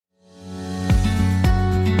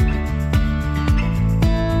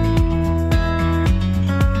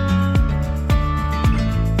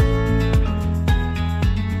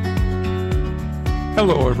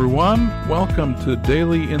Hello, everyone. Welcome to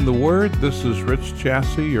Daily in the Word. This is Rich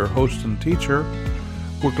Chassie, your host and teacher.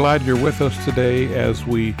 We're glad you're with us today as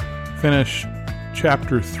we finish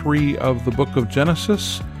chapter 3 of the book of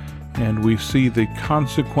Genesis, and we see the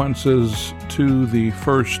consequences to the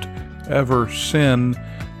first ever sin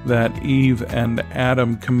that Eve and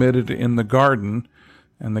Adam committed in the garden.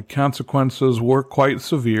 And the consequences were quite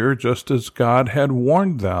severe, just as God had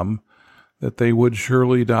warned them that they would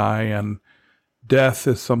surely die. And death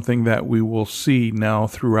is something that we will see now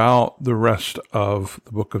throughout the rest of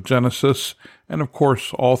the book of Genesis, and of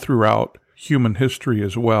course all throughout human history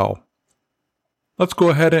as well. Let's go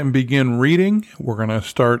ahead and begin reading. We're going to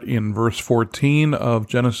start in verse 14 of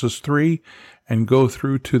Genesis 3 and go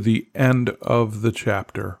through to the end of the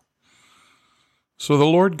chapter. So the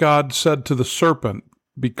Lord God said to the serpent,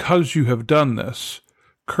 "Because you have done this,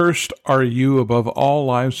 cursed are you above all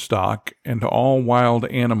livestock and all wild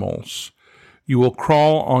animals. You will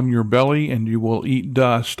crawl on your belly, and you will eat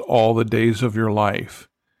dust all the days of your life.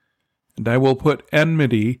 And I will put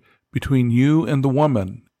enmity between you and the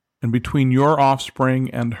woman, and between your offspring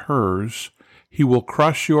and hers. He will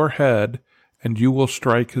crush your head, and you will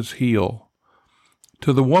strike his heel."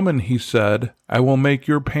 To the woman he said, "I will make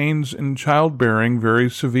your pains in childbearing very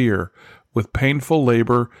severe. With painful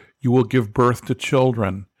labor you will give birth to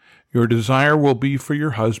children. Your desire will be for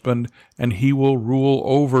your husband, and he will rule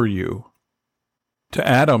over you." To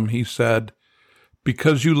Adam he said,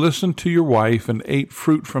 "Because you listened to your wife and ate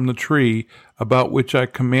fruit from the tree about which I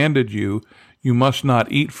commanded you, you must not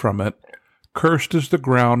eat from it. Cursed is the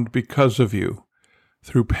ground because of you.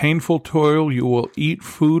 Through painful toil you will eat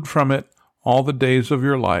food from it all the days of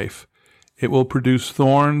your life. It will produce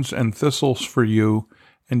thorns and thistles for you,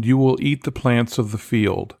 and you will eat the plants of the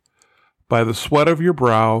field. By the sweat of your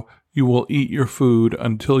brow you will eat your food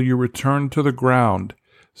until you return to the ground,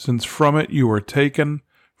 since from it you were taken,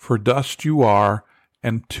 for dust you are,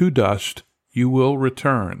 and to dust you will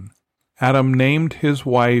return." Adam named his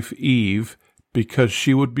wife Eve, because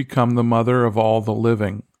she would become the mother of all the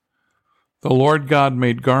living. The Lord God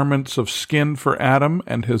made garments of skin for Adam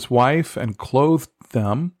and his wife, and clothed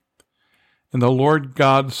them. And the Lord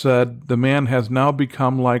God said, "The man has now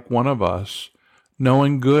become like one of us,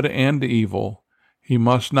 knowing good and evil. He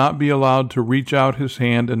must not be allowed to reach out his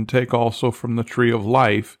hand and take also from the tree of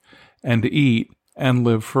life, and eat, and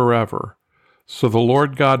live forever." So the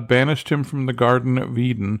Lord God banished him from the Garden of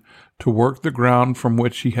Eden to work the ground from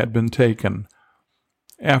which he had been taken.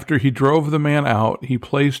 After he drove the man out, he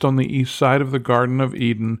placed on the east side of the Garden of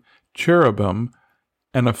Eden cherubim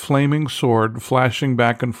and a flaming sword flashing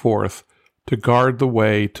back and forth to guard the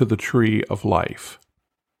way to the tree of life.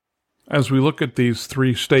 As we look at these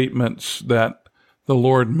three statements that the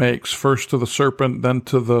Lord makes, first to the serpent, then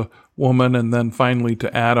to the woman, and then finally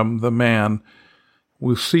to Adam, the man,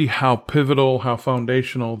 we'll see how pivotal, how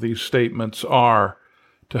foundational these statements are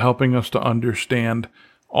to helping us to understand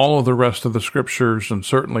all of the rest of the scriptures and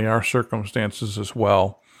certainly our circumstances as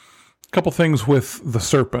well. A couple things with the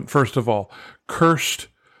serpent. First of all, cursed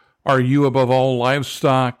are you above all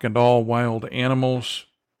livestock and all wild animals.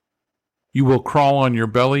 You will crawl on your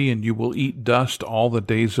belly, and you will eat dust all the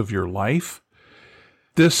days of your life.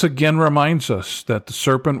 This again reminds us that the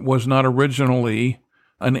serpent was not originally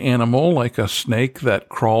an animal like a snake that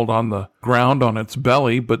crawled on the ground on its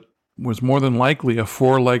belly, but was more than likely a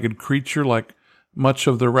four-legged creature like much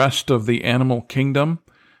of the rest of the animal kingdom,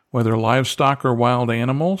 whether livestock or wild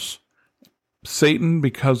animals. Satan,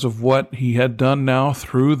 because of what he had done now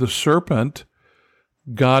through the serpent,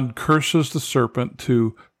 God curses the serpent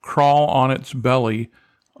to crawl on its belly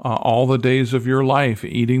all the days of your life,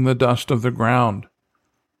 eating the dust of the ground.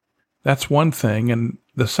 That's one thing. And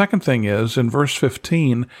the second thing is, in verse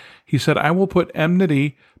 15, he said, "I will put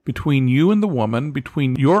enmity between you and the woman,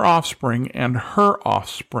 between your offspring and her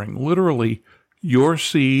offspring," literally, your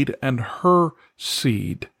seed and her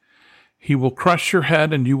seed. "He will crush your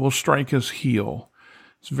head, and you will strike his heel."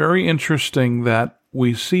 It's very interesting that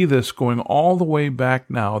we see this going all the way back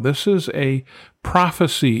now. This is a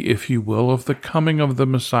prophecy, if you will, of the coming of the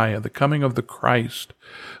Messiah, the coming of the Christ,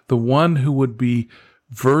 the one who would be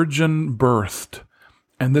virgin birthed.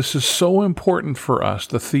 And this is so important for us.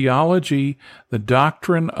 The theology, the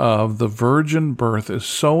doctrine of the virgin birth is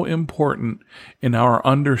so important in our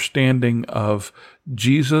understanding of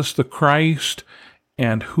Jesus the Christ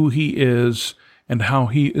and who he is and how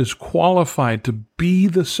he is qualified to be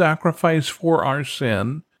the sacrifice for our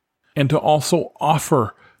sin and to also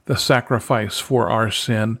offer the sacrifice for our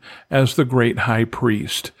sin as the great high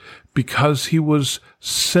priest, because he was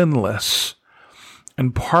sinless.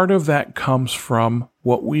 And part of that comes from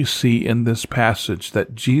what we see in this passage,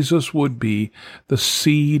 that Jesus would be the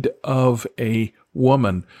seed of a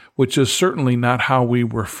woman, which is certainly not how we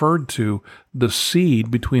referred to the seed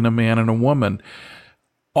between a man and a woman.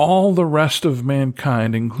 All the rest of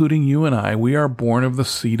mankind, including you and I, we are born of the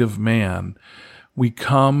seed of man. We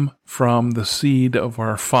come from the seed of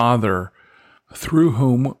our Father, through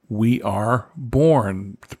whom we are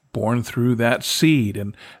born through that seed.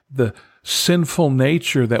 And the sinful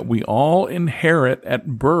nature that we all inherit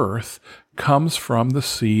at birth comes from the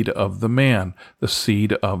seed of the man, the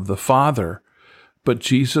seed of the Father. But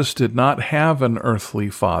Jesus did not have an earthly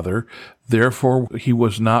father, therefore he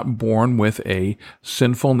was not born with a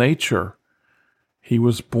sinful nature. He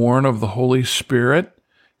was born of the Holy Spirit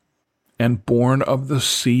and born of the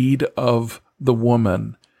seed of the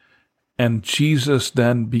woman. And Jesus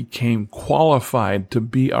then became qualified to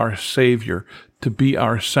be our Savior, to be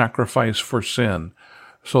our sacrifice for sin.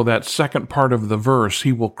 So that second part of the verse,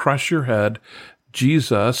 he will crush your head.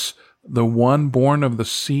 Jesus, the one born of the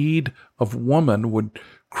seed of woman, would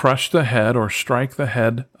crush the head or strike the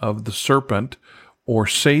head of the serpent or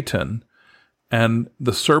Satan, and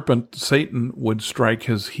the serpent, Satan, would strike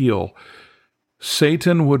his heel.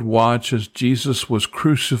 Satan would watch as Jesus was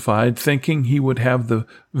crucified, thinking he would have the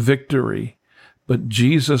victory, but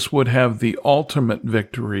Jesus would have the ultimate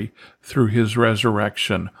victory through his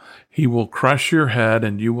resurrection. He will crush your head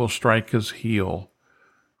and you will strike his heel.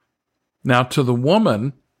 Now to the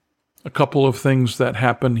woman, a couple of things that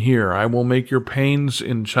happen here. I will make your pains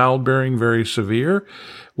in childbearing very severe.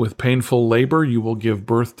 With painful labor, you will give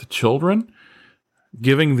birth to children,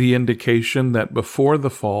 giving the indication that before the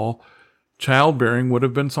fall, childbearing would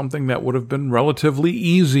have been something that would have been relatively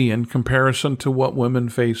easy in comparison to what women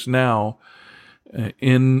face now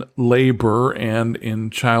in labor and in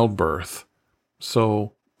childbirth.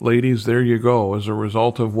 So, ladies, there you go. As a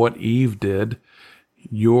result of what Eve did,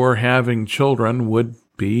 your having children would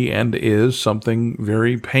be and is something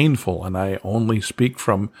very painful. And I only speak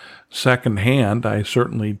from secondhand. I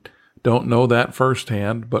certainly don't know that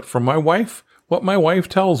firsthand, but from my wife, what my wife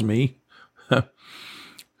tells me,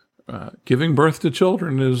 giving birth to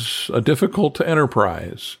children is a difficult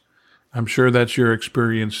enterprise. I'm sure that's your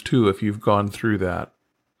experience too if you've gone through that.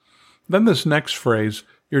 Then this next phrase,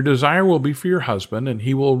 your desire will be for your husband and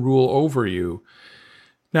he will rule over you.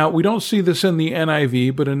 Now, we don't see this in the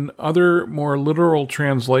NIV, but in other more literal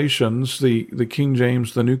translations, the King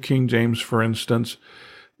James, the New King James, for instance,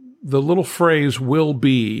 the little phrase will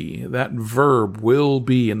be, that verb will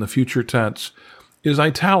be in the future tense, is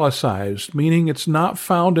italicized, meaning it's not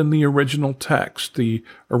found in the original text, the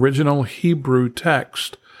original Hebrew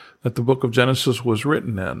text that the book of Genesis was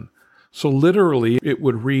written in. So literally, it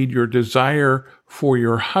would read, your desire for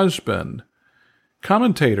your husband.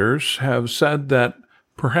 Commentators have said that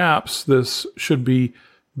perhaps this should be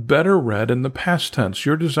better read in the past tense.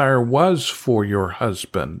 Your desire was for your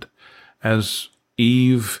husband, as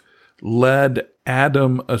Eve led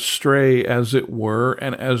Adam astray, as it were,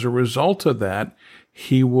 and as a result of that,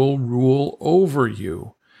 he will rule over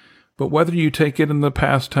you. But whether you take it in the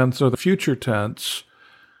past tense or the future tense,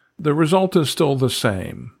 the result is still the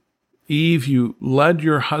same. Eve, you led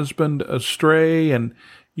your husband astray, and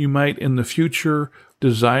you might in the future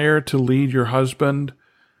desire to lead your husband,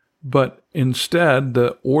 but instead,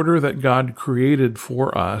 the order that God created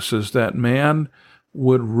for us is that man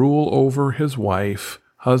would rule over his wife,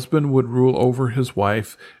 husband would rule over his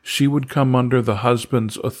wife, she would come under the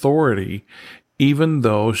husband's authority, even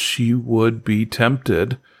though she would be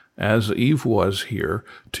tempted, as Eve was here,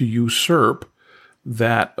 to usurp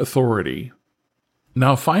that authority.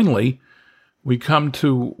 Now, finally, we come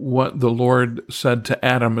to what the Lord said to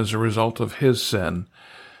Adam as a result of his sin.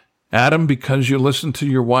 Adam, because you listened to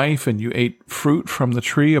your wife and you ate fruit from the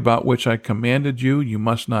tree about which I commanded you, you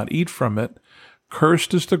must not eat from it.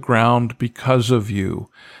 Cursed is the ground because of you.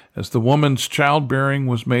 As the woman's childbearing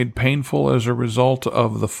was made painful as a result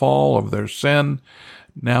of the fall of their sin,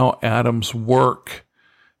 now Adam's work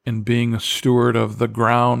in being a steward of the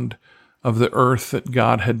ground, of the earth that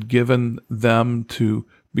God had given them to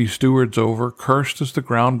be stewards over. Cursed is the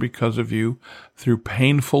ground because of you. Through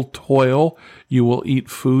painful toil, you will eat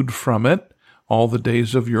food from it all the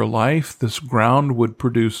days of your life. This ground would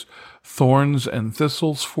produce thorns and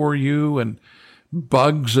thistles for you, and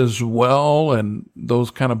bugs as well, and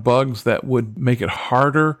those kind of bugs that would make it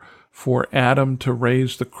harder for Adam to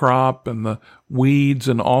raise the crop, and the weeds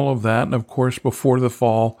and all of that. And of course, before the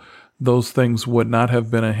fall, those things would not have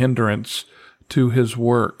been a hindrance to his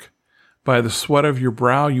work. By the sweat of your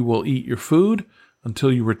brow you will eat your food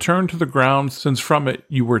until you return to the ground, since from it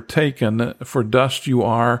you were taken, for dust you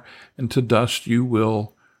are, and to dust you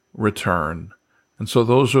will return. And so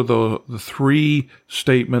those are the three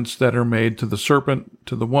statements that are made to the serpent,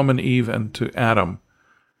 to the woman Eve, and to Adam.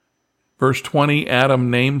 Verse 20,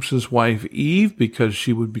 Adam names his wife Eve because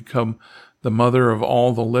she would become the mother of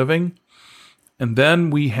all the living. And then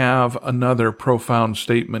we have another profound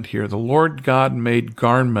statement here. The Lord God made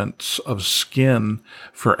garments of skin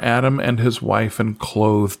for Adam and his wife and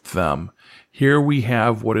clothed them. Here we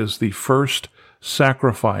have what is the first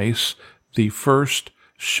sacrifice, the first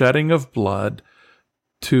shedding of blood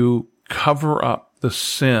to cover up the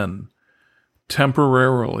sin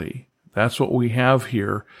temporarily. That's what we have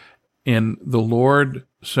here in the Lord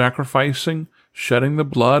sacrificing, shedding the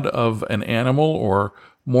blood of an animal or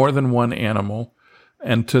more than one animal,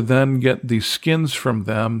 and to then get the skins from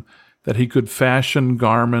them, that he could fashion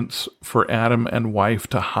garments for Adam and wife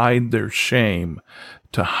to hide their shame,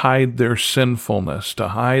 to hide their sinfulness, to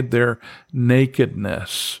hide their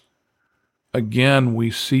nakedness. Again,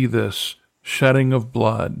 we see this shedding of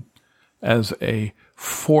blood as a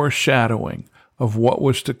foreshadowing of what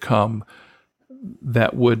was to come,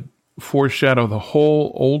 that would foreshadow the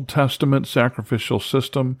whole Old Testament sacrificial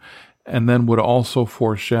system, and then would also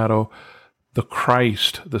foreshadow the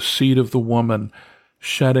Christ, the seed of the woman,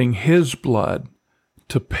 shedding his blood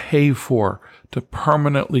to pay for, to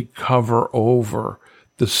permanently cover over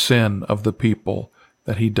the sin of the people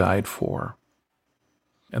that he died for.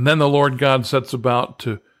 And then the Lord God sets about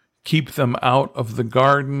to keep them out of the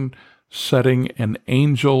garden, setting an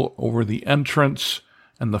angel over the entrance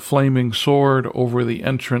and the flaming sword over the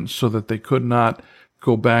entrance so that they could not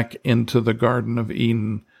go back into the Garden of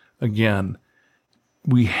Eden again.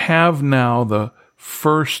 We have now the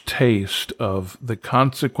first taste of the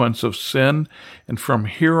consequence of sin, and from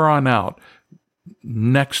here on out,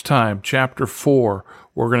 next time, chapter 4,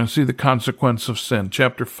 we're going to see the consequence of sin.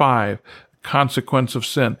 Chapter 5, consequence of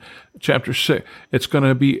sin. Chapter 6, it's going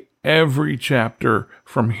to be every chapter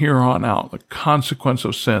from here on out, the consequence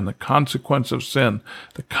of sin, the consequence of sin,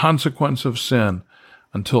 the consequence of sin,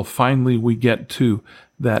 until finally we get to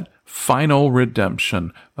that final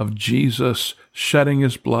redemption of Jesus shedding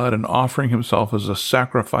his blood and offering himself as a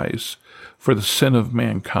sacrifice for the sin of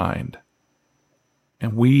mankind.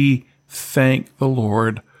 And we thank the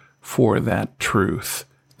Lord for that truth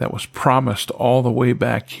that was promised all the way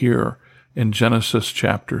back here in Genesis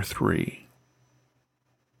chapter 3.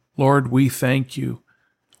 Lord, we thank you.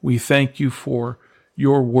 We thank you for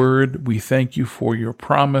your word. We thank you for your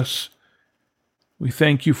promise. We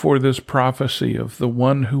thank you for this prophecy of the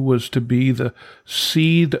one who was to be the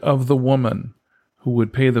seed of the woman who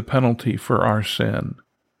would pay the penalty for our sin.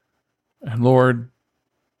 And Lord,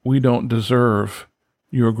 we don't deserve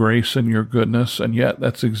your grace and your goodness, and yet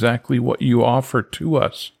that's exactly what you offer to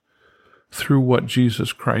us through what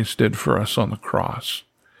Jesus Christ did for us on the cross.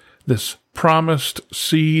 This promised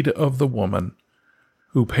seed of the woman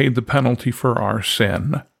who paid the penalty for our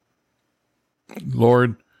sin.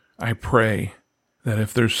 Lord, I pray that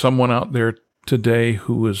if there's someone out there today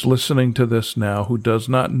who is listening to this now who does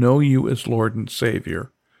not know you as Lord and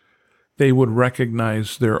Savior, they would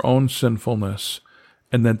recognize their own sinfulness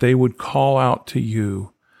and that they would call out to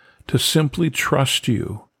you, to simply trust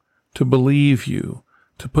you, to believe you,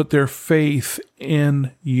 to put their faith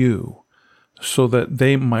in you, so that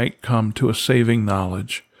they might come to a saving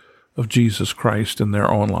knowledge of Jesus Christ in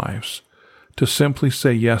their own lives. To simply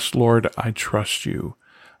say, yes, Lord, I trust you.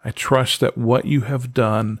 I trust that what you have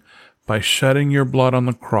done by shedding your blood on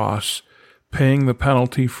the cross, paying the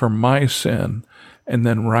penalty for my sin, and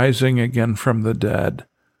then rising again from the dead,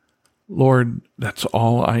 Lord, that's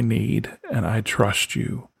all I need, and I trust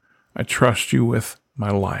you. I trust you with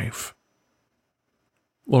my life.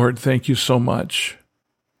 Lord, thank you so much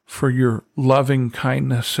for your loving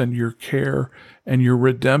kindness and your care and your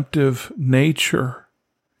redemptive nature.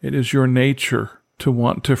 It is your nature to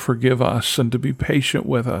want to forgive us and to be patient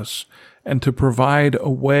with us and to provide a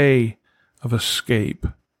way of escape,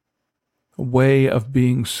 a way of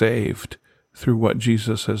being saved through what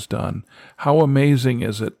Jesus has done. How amazing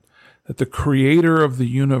is it that the creator of the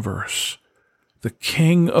universe, the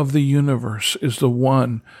king of the universe, is the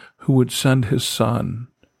one who would send his son,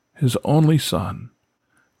 his only son,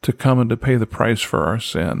 to come and to pay the price for our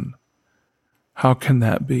sin. How can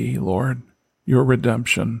that be, Lord? Your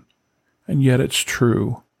redemption. And yet it's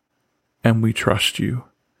true. And we trust you.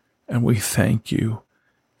 And we thank you.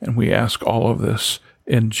 And we ask all of this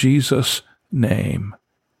in Jesus' name.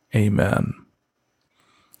 Amen.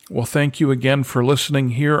 Well, thank you again for listening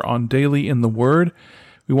here on Daily in the Word.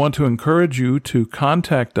 We want to encourage you to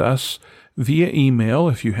contact us via email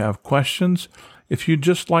if you have questions. If you'd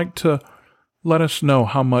just like to let us know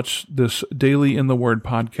how much this Daily in the Word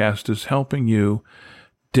podcast is helping you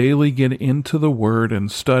daily get into the Word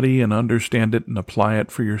and study and understand it and apply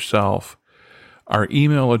it for yourself, our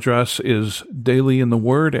email address is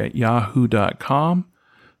dailyintheword@yahoo.com.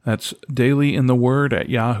 That's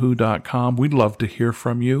dailyintheword@yahoo.com. We'd love to hear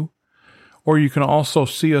from you. Or you can also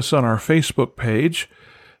see us on our Facebook page.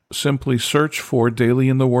 Simply search for Daily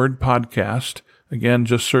in the Word podcast. Again,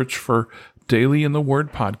 just search for Daily in the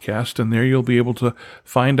Word podcast, and there you'll be able to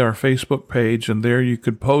find our Facebook page, and there you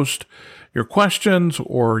could post your questions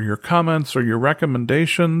or your comments or your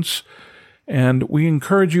recommendations. And we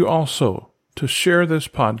encourage you also to share this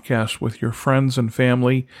podcast with your friends and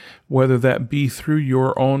family, whether that be through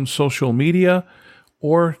your own social media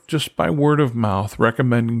or just by word of mouth,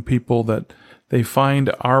 recommending people that they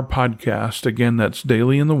find our podcast. Again, that's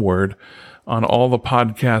Daily in the Word on all the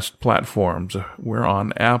podcast platforms. We're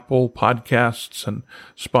on Apple Podcasts and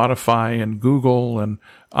Spotify and Google and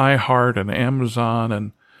iHeart and Amazon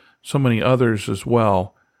and so many others as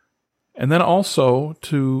well. And then also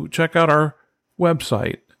to check out our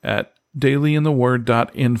website at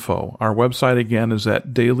dailyintheword.info. Our website again is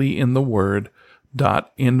at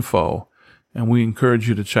dailyintheword.info, and we encourage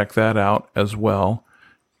you to check that out as well.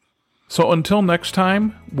 So until next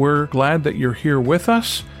time, we're glad that you're here with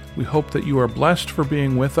us. We hope that you are blessed for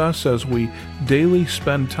being with us as we daily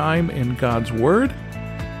spend time in God's Word.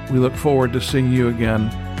 We look forward to seeing you again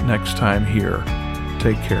next time here.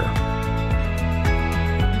 Take care.